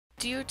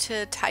Due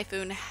to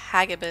Typhoon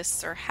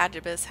Hagibis, or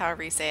Hagibis,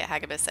 however you say it,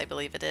 Hagibis, I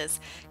believe it is,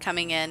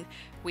 coming in,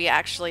 we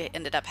actually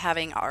ended up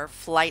having our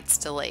flights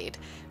delayed.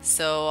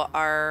 So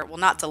well,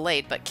 not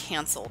delayed, but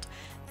canceled.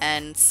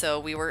 And so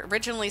we were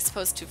originally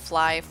supposed to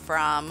fly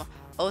from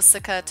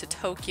Osaka to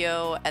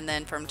Tokyo and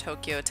then from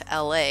Tokyo to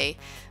LA,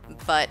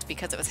 but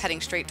because it was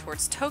heading straight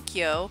towards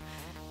Tokyo,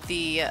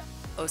 the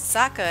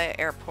Osaka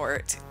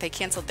airport, they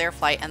canceled their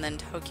flight, and then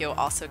Tokyo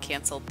also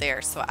canceled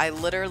theirs. So I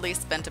literally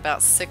spent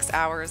about 6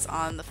 hours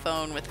on the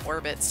phone with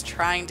Orbitz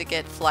trying to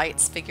get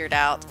flights figured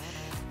out.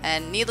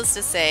 And needless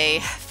to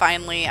say,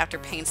 finally, after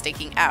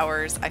painstaking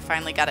hours, I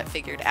finally got it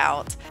figured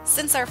out.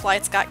 Since our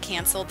flights got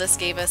canceled, this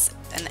gave us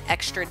an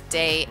extra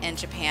day in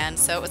Japan,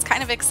 so it was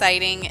kind of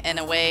exciting in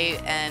a way,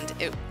 and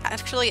it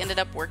actually ended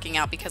up working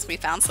out because we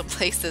found some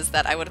places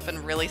that I would have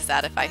been really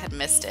sad if I had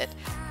missed it.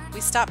 We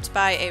stopped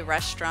by a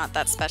restaurant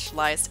that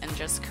specialized in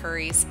just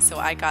curries, so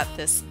I got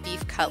this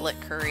beef cutlet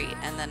curry,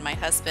 and then my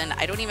husband,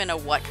 I don't even know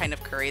what kind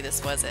of curry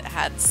this was. It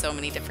had so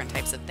many different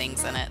types of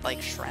things in it, like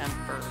shrimp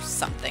or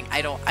something.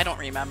 I don't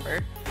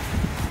remember. So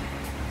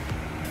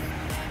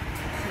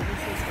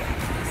this is what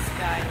the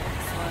sky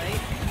looks like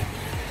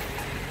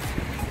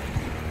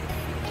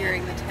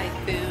during the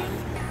typhoon.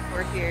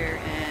 We're here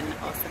in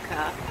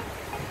Osaka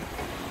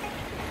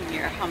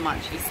near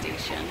Hamachi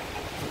Station.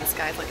 The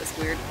sky's like this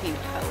weird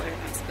pink color.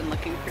 It's been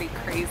looking pretty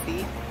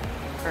crazy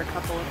for a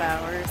couple of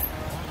hours.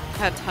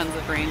 Had tons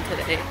of rain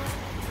today.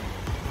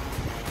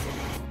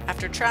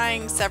 After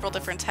trying several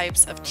different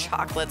types of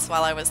chocolates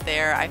while I was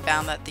there, I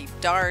found that the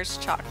Dar's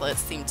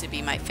chocolates seemed to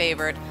be my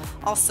favorite.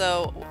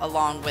 Also,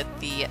 along with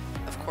the,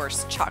 of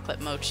course, chocolate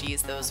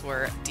mochis, those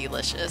were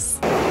delicious.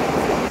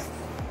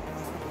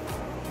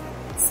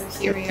 So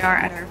here we are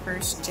at our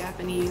first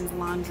Japanese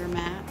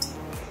laundromat.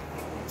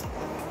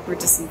 We're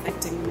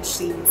disinfecting the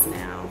machines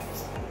now.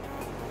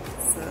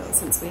 So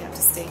since we have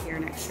to stay here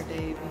an extra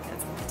day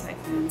because of the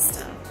typhoon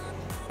stuff,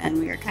 and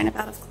we are kind of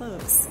out of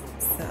clothes,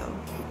 so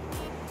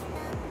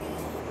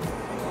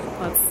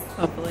let's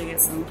hopefully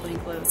get some clean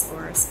clothes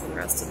for us for the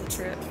rest of the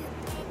trip.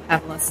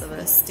 Have less of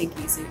a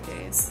stinky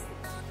suitcase.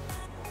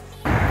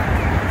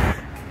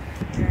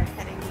 We're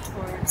heading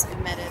towards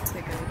Umeda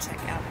to go check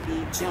out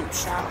the jump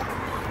shop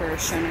for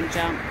Shonen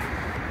Jump.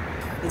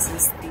 This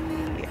is the,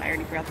 I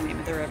already forgot the name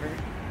of the river.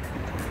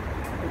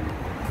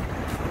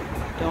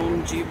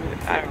 Donjibu,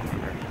 I don't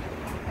remember.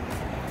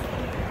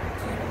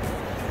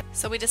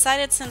 So we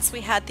decided, since we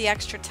had the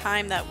extra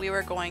time, that we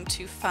were going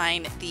to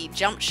find the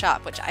jump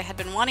shop, which I had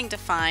been wanting to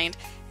find,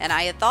 and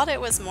I had thought it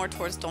was more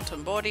towards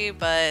Dotonbori,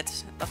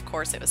 but of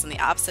course it was in the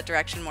opposite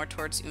direction, more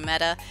towards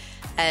Umeda.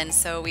 And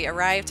so we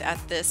arrived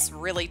at this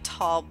really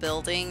tall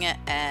building,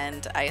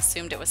 and I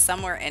assumed it was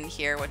somewhere in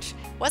here, which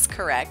was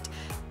correct.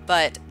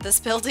 But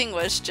this building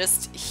was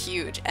just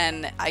huge,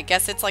 and I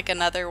guess it's like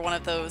another one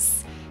of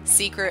those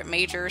secret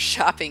major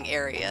shopping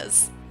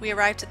areas. We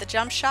arrived at the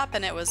jump shop,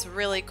 and it was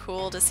really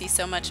cool to see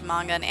so much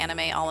manga and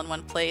anime all in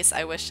one place.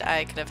 I wish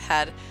I could have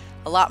had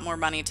a lot more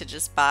money to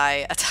just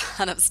buy a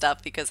ton of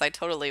stuff, because I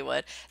totally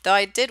would. Though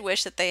I did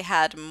wish that they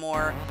had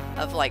more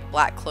of like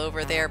Black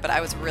Clover there, but I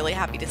was really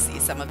happy to see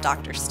some of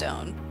Dr.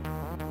 Stone.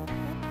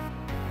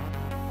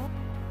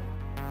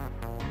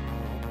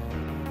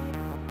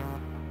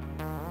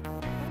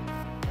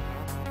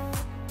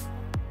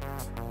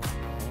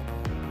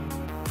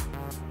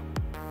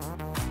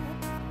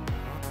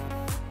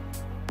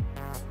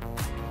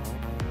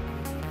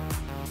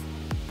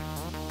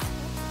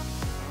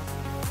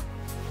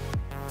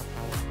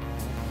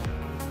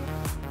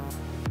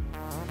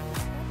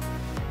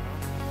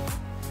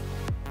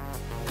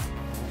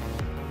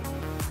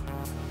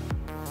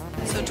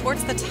 So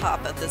towards the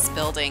top of this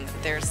building,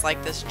 there's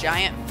like this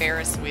giant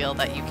Ferris wheel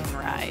that you can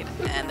ride,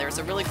 and there's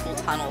a really cool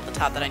tunnel at the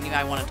top that I knew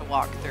I wanted to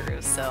walk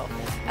through. So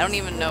I don't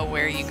even know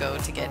where you go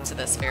to get to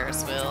this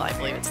Ferris wheel. I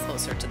believe it's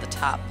closer to the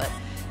top, but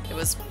it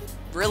was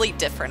really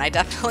different. I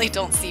definitely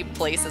don't see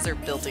places or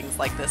buildings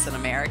like this in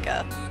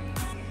America.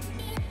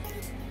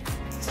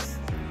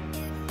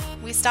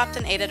 We stopped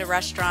and ate at a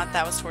restaurant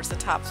that was towards the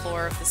top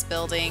floor of this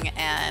building,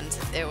 and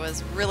it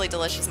was really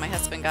delicious. My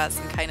husband got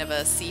some kind of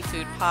a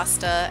seafood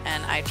pasta,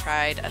 and I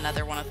tried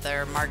another one of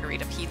their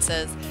margarita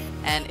pizzas,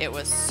 and it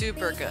was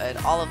super good.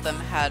 All of them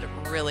had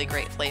really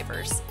great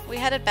flavors. We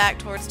headed back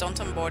towards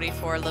Dotonbori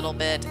for a little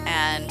bit,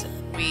 and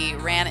we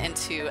ran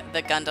into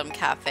the Gundam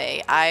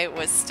Cafe. I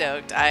was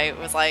stoked. I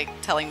was like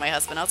telling my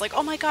husband, I was like,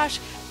 oh my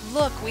gosh,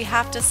 look, we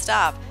have to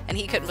stop. And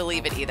he couldn't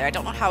believe it either. I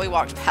don't know how we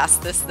walked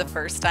past this the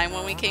first time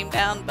when we came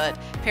down, but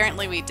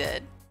apparently we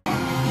did. We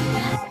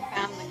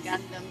found the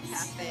Gundam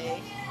Cafe.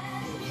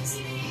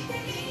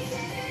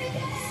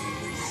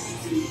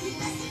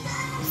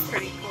 It's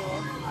pretty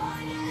cool.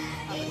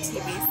 On the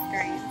TV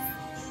screen.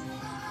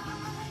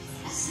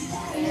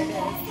 There it is,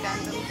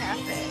 Gundam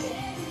Cafe.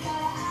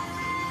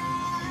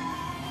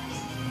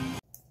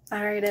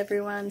 Alright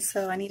everyone,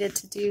 so I needed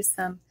to do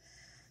some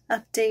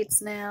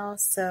updates now.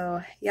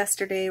 So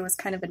yesterday was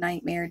kind of a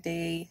nightmare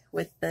day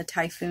with the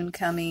typhoon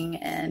coming,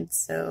 and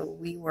so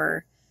we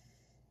were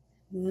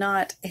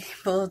not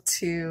able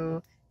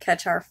to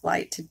catch our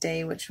flight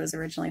today, which was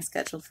originally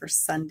scheduled for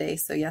Sunday.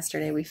 So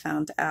yesterday we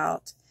found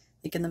out,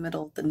 like in the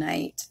middle of the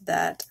night,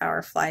 that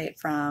our flight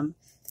from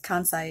the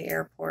Kansai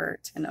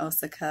airport in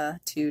Osaka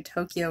to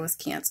Tokyo was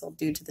canceled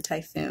due to the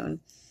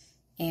typhoon.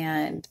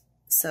 And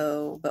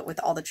so, but with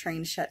all the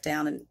trains shut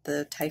down and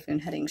the typhoon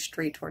heading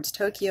straight towards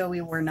Tokyo,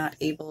 we were not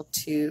able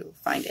to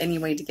find any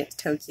way to get to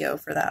Tokyo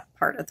for that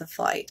part of the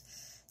flight.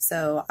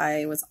 So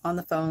I was on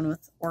the phone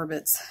with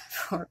Orbitz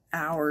for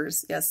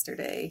hours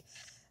yesterday,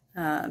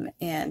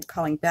 and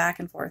calling back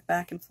and forth,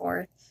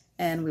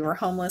 and we were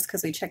homeless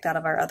because we checked out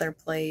of our other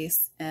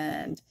place,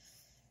 and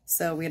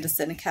so we had to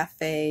sit in a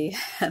cafe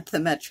at the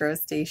metro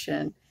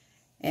station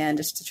and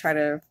just to try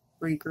to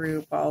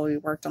regroup while we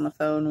worked on the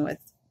phone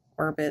with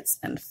Orbitz.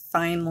 And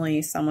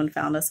finally someone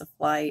found us a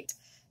flight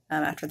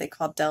after they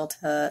called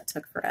Delta. It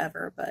took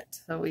forever, but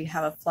so we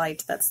have a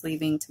flight that's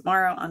leaving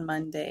tomorrow on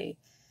Monday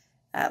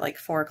at like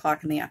 4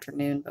 o'clock in the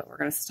afternoon, but we're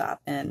going to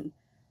stop in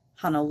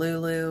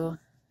Honolulu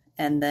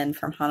and then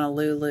from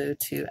Honolulu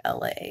to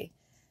LA.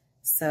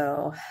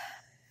 So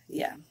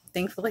yeah,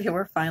 thankfully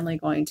we're finally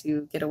going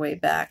to get away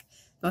back.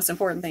 The most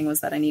important thing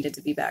was that I needed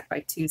to be back by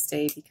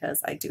Tuesday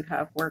because I do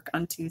have work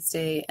on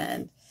Tuesday,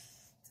 and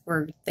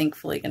we're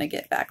thankfully going to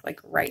get back like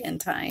right in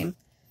time.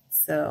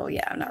 So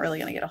yeah, I'm not really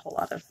going to get a whole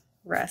lot of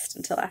rest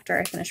until after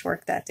I finish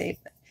work that day,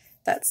 but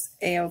that's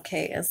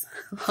a-okay as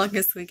long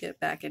as we get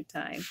back in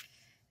time.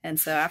 And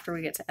so after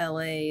we get to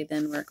LA,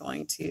 then we're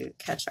going to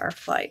catch our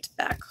flight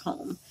back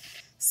home.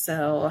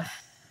 So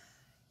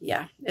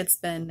yeah, it's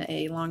been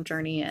a long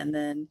journey, and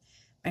then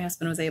my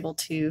husband was able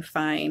to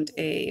find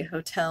a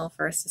hotel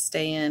for us to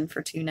stay in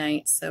for 2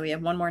 nights. So we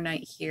have 1 more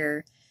night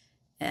here,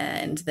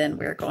 and then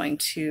we're going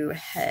to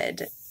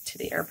head to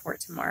the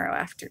airport tomorrow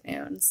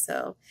afternoon.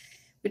 So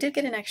we did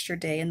get an extra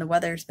day, and the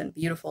weather's been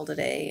beautiful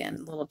today and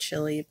a little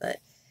chilly, but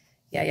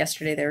yeah,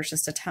 yesterday there was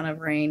just a ton of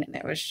rain, and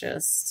it was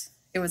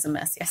a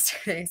mess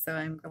yesterday. So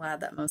I'm glad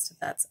that most of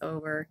that's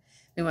over.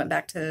 We went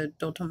back to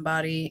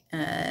Dotonbori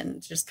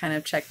and just kind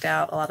of checked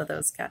out a lot of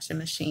those gacha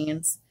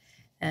machines.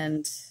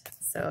 And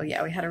so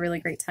yeah, we had a really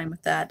great time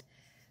with that.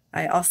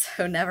 I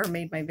also never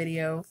made my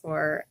video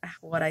for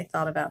what I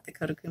thought about the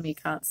Koda Kumi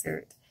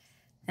concert.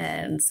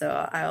 And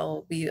so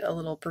I'll be a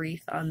little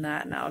brief on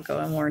that, and I'll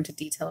go more into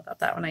detail about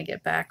that when I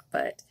get back.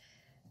 But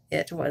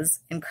it was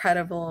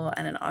incredible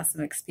and an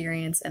awesome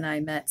experience, and I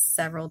met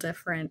several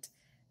different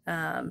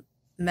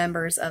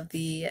members of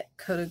the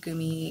Koda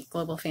Kumi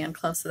Global Fan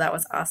Club, so that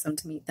was awesome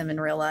to meet them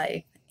in real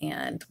life.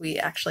 And we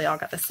actually all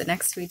got to sit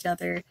next to each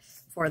other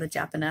for the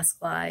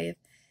Japanesque Live,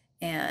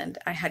 and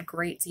I had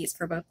great seats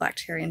for both Black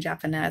Cherry and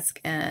Japanesque,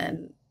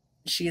 and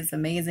she is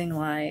amazing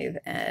live,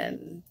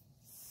 and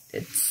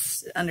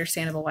it's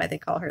understandable why they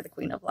call her the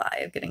Queen of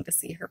Live, getting to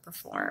see her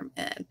perform,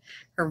 and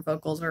her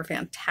vocals were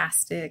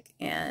fantastic,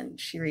 and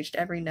she reached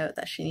every note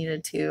that she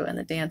needed to, and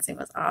the dancing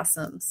was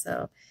awesome.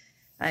 So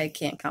I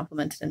can't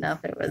compliment it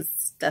enough. It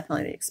was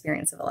definitely the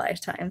experience of a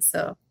lifetime.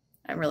 So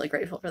I'm really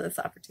grateful for this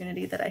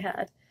opportunity that I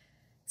had.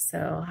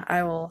 So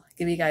I will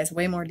give you guys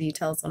way more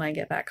details when I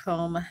get back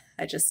home.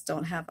 I just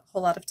don't have a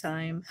whole lot of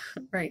time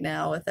right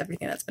now with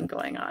everything that's been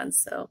going on.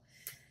 So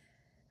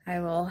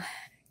I will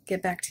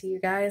get back to you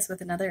guys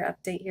with another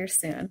update here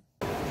soon.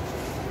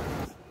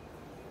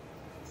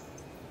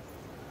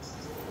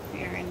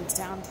 We are in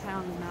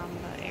downtown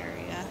Namba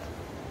area.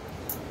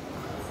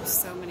 There's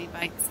so many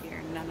bikes here,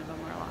 and none of them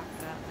are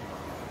locked up.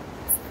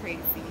 It's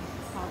crazy.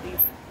 All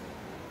these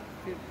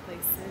food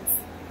places.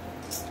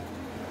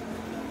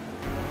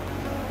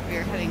 We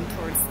are heading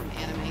towards some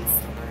anime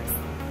stores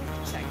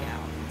to check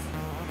out,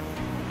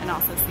 and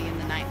also seeing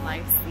the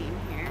nightlife scene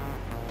here.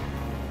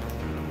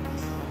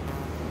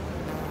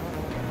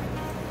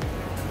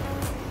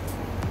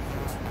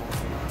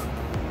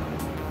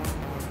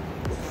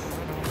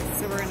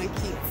 So we're gonna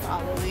keep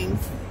following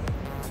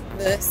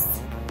this,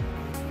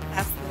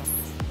 past this.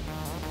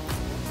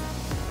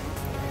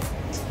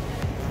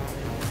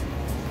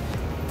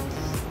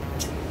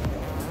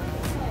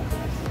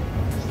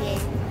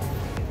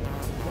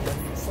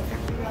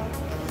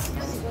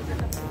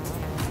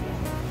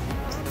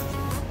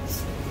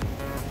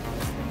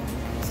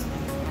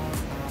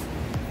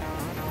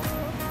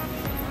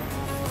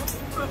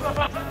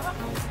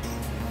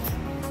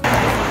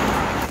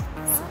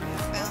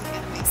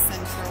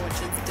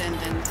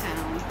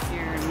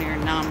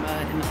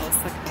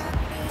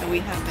 We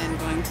have been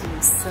going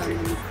to so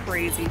many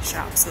crazy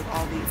shops with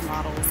all these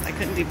models. I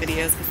couldn't do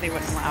videos because they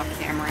wouldn't allow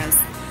cameras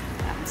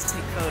to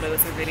take photos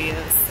or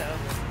videos,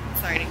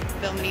 so sorry to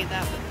film any of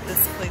that, but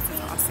this place is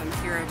awesome.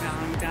 Hero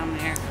Gang down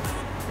there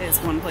is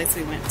one place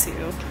we went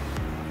to.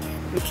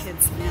 The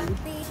kids in.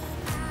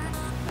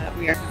 But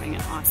we are having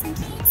an awesome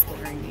time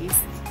exploring these.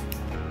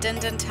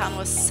 Dindin Town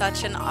was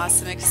such an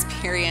awesome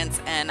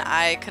experience, and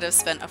I could have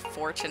spent a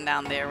fortune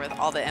down there with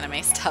all the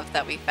anime stuff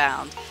that we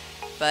found.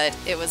 but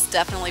it was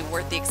definitely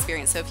worth the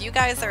experience. So if you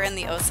guys are in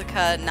the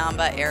Osaka,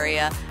 Namba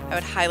area, I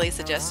would highly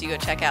suggest you go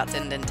check out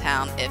Din Din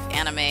Town if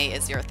anime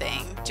is your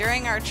thing.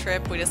 During our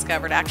trip, we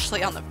discovered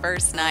actually on the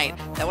first night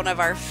that one of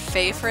our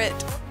favorite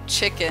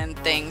chicken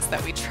things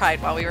that we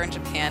tried while we were in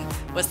Japan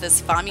was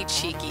this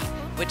famichiki,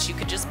 which you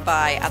could just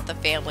buy at the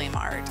Family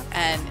Mart,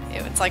 and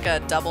it's like a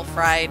double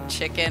fried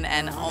chicken,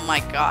 and oh my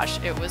gosh,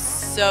 it was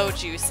so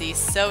juicy,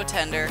 so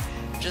tender,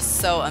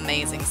 just so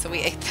amazing. So we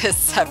ate this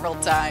several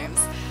times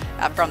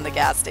from the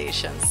gas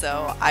station,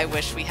 so I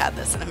wish we had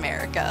this in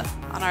America.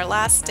 On our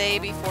last day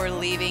before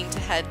leaving to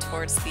head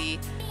towards the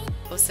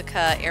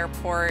Osaka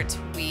airport,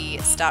 we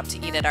stopped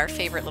to eat at our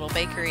favorite little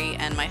bakery,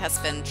 and my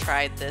husband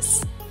tried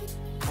this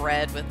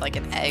bread with like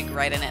an egg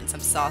right in it and some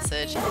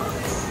sausage. So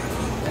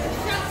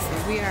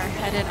we are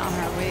headed on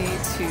our way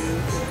to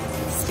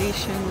the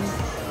station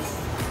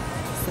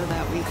so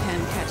that we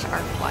can catch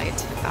our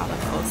flight out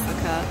of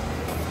Osaka.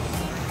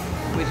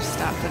 We just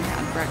stopped and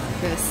had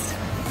breakfast,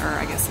 or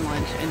I guess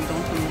lunch, in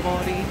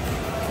Dotonbori,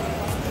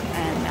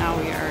 and now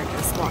we are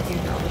just walking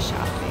through all the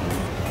shopping.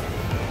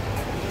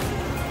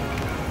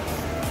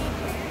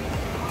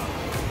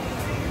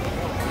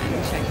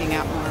 And checking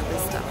out more of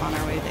this stuff on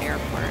our way to the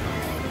airport.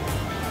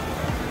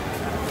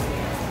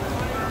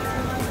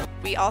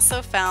 We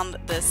also found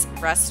this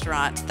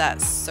restaurant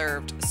that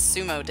served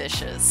sumo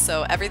dishes.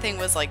 So everything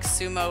was like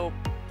sumo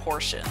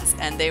portions,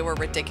 and they were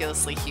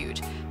ridiculously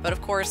huge. But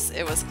of course,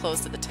 it was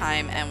closed at the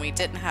time, and we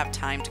didn't have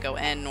time to go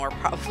in, nor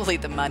probably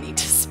the money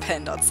to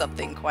spend on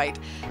something quite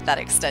that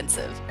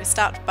extensive. We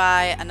stopped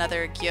by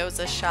another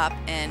gyoza shop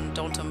in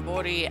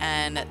Dotonbori,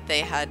 and they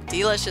had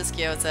delicious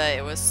gyoza.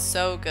 It was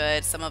so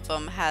good. Some of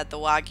them had the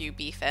Wagyu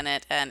beef in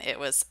it, and it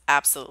was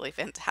absolutely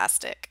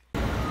fantastic.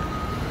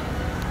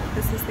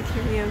 This is the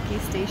karaoke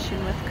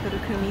station with Koda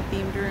Kumi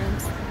themed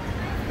rooms.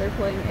 They're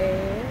playing you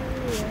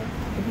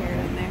can hear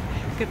it in there.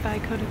 Goodbye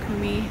Koda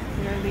Kumi,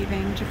 we are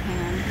leaving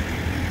Japan.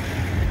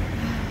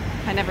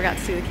 I never got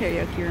to see the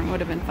karaoke room,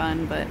 would have been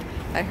fun, but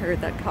I heard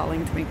that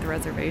calling to make the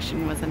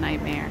reservation was a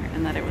nightmare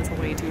and that it was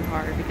way too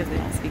hard because they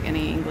don't speak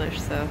any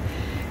English, so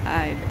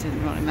I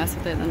didn't want to mess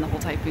with it, and then the whole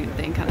typhoon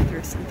thing kind of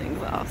threw some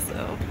things off,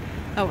 so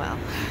oh well.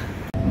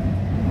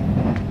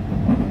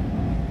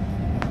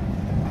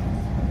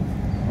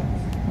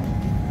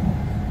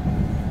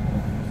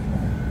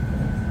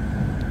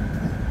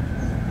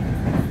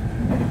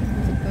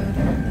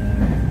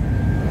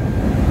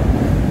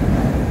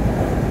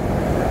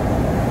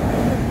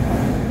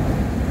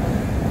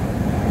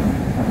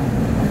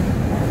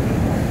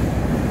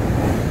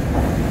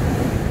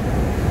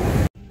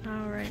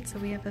 So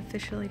we have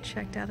officially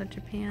checked out of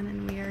Japan,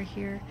 and we are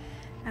here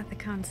at the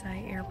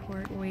Kansai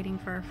airport waiting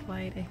for our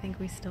flight. I think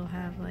we still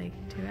have like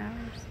 2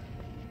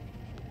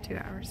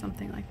 hours,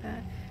 something like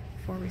that,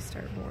 before we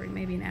start boarding.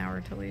 Maybe an hour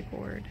till we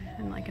board,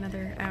 and like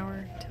another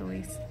hour till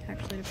we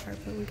actually depart.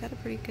 But we got a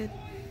pretty good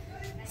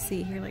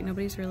seat here. Like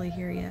nobody's really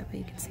here yet, but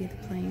you can see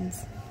the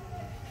planes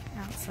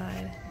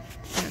outside.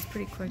 And it was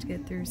pretty quick to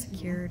get through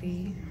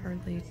security.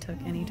 Hardly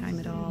took any time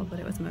at all, but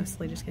it was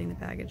mostly just getting the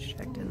baggage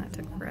checked in. That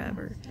took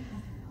forever.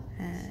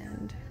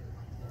 And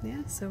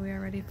yeah, so we are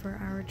ready for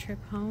our trip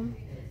home.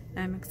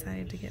 I'm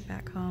excited to get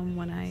back home.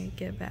 When I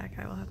get back,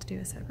 I will have to do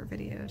a separate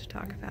video to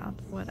talk about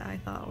what I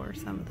thought were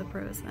some of the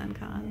pros and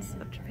cons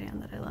of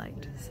Japan that I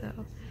liked. So,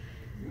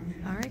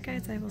 alright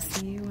guys, I will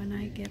see you when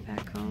I get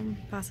back home.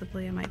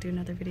 Possibly I might do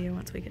another video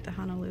once we get to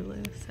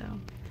Honolulu. So,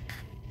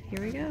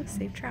 here we go.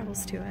 Safe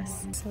travels to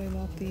us. So we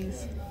bought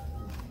these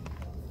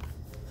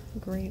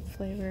grape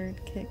flavored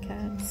Kit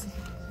Kats,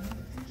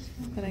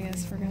 but I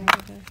guess we're gonna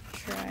give a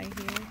try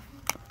here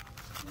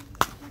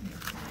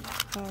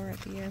while we're at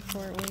the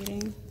airport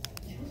waiting.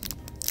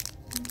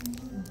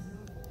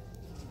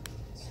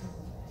 So,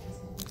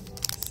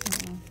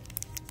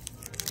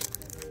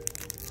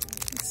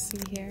 let's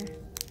see here.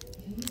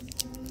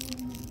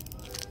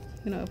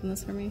 You gonna open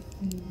this for me?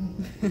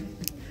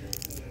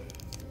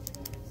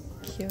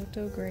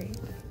 Kyoto grape.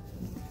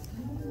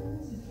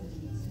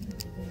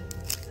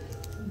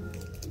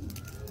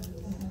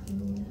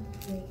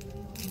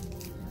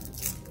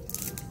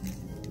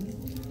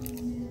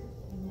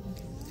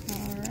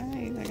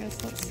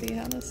 Let's see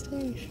how this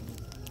tastes.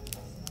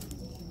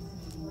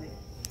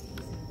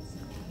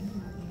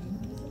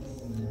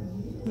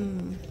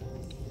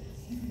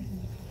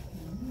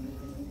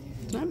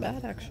 It's not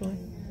bad actually.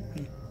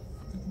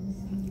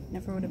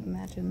 Never would have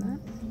imagined that.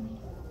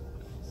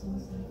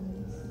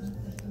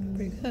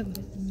 Pretty good.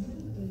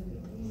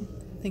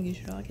 I think you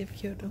should all give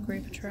Kyoto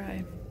grape a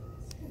try.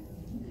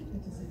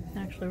 I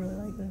actually really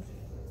like this.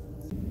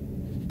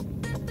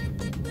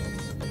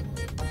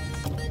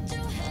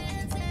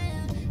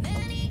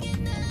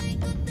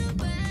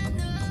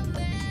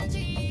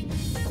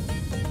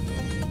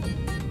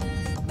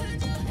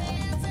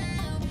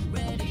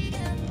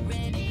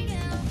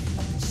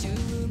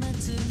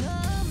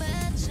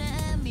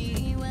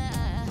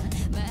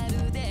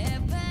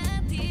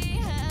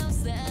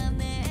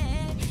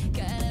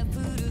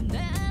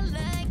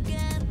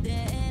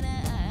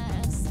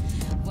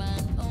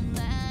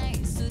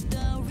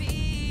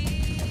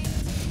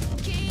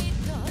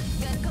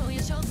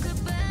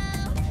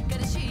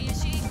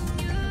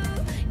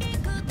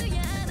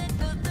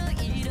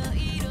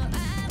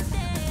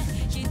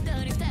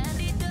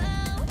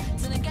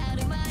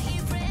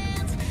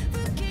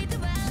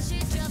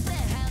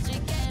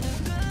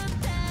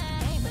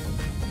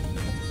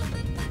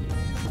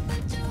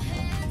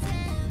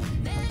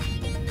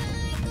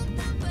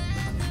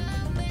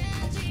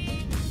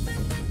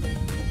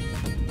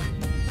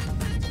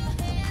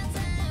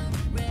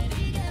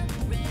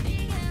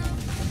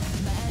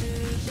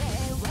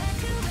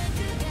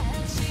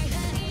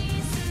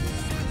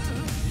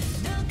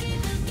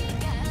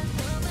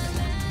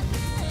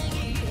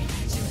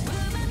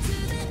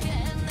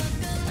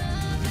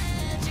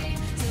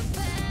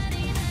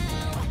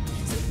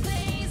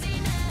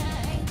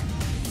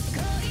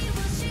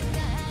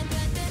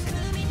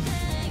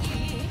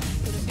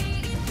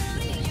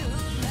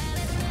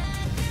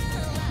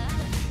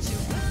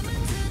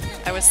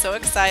 I was so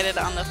excited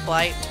on the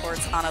flight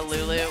towards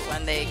Honolulu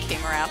when they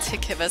came around to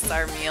give us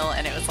our meal,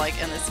 and it was like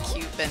in this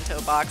cute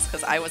bento box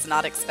because I was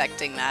not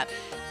expecting that.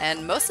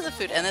 And most of the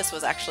food in this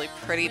was actually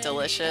pretty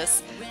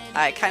delicious.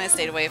 I kind of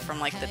stayed away from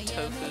like the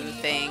tofu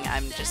thing.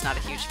 I'm just not a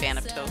huge fan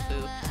of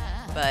tofu,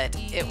 but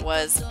it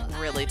was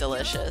really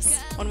delicious.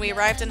 When we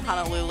arrived in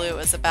Honolulu, it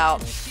was about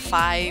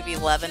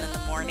 5:11 in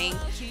the morning,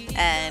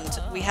 and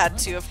we had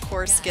to, of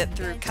course, get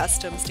through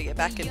customs to get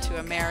back into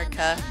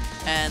America,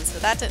 and so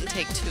that didn't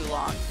take too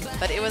long.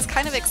 But it was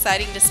kind of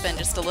exciting to spend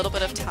just a little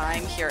bit of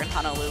time here in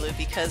Honolulu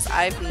because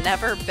I've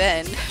never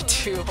been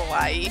to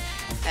Hawaii,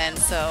 and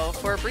so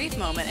for a brief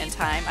moment in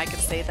time, I can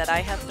say that I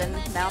have been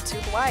now to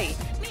Hawaii.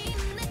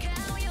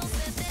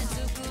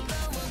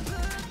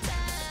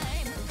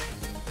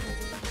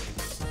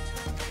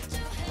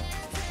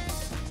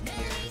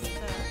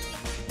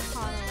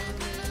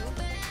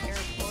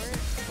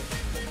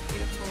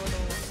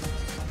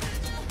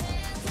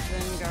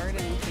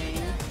 Garden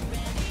thing.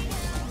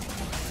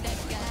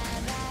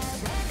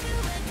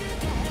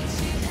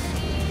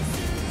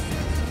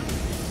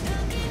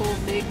 Cool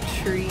big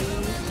tree.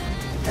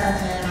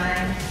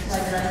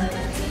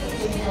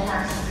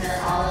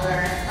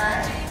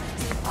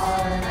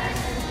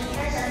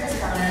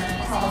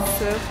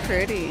 So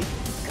pretty.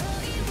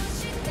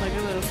 Look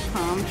at those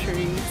palm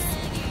trees.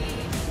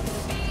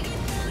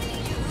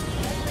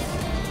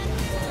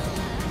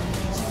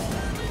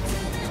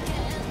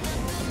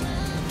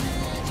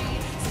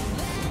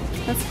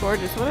 That's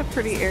gorgeous. What a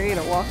pretty area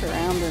to walk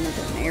around in at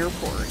an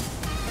airport.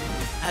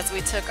 As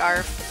we took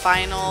our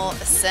final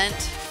ascent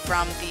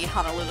from the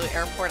Honolulu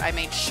airport, I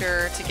made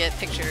sure to get a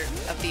picture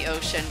of the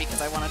ocean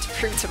because I wanted to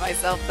prove to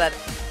myself that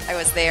I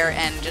was there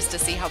and just to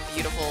see how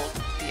beautiful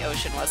the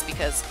ocean was,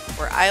 because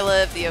where I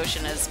live, the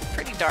ocean is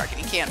pretty dark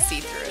and you can't see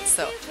through it.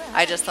 So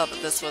I just thought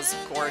that this was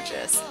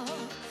gorgeous.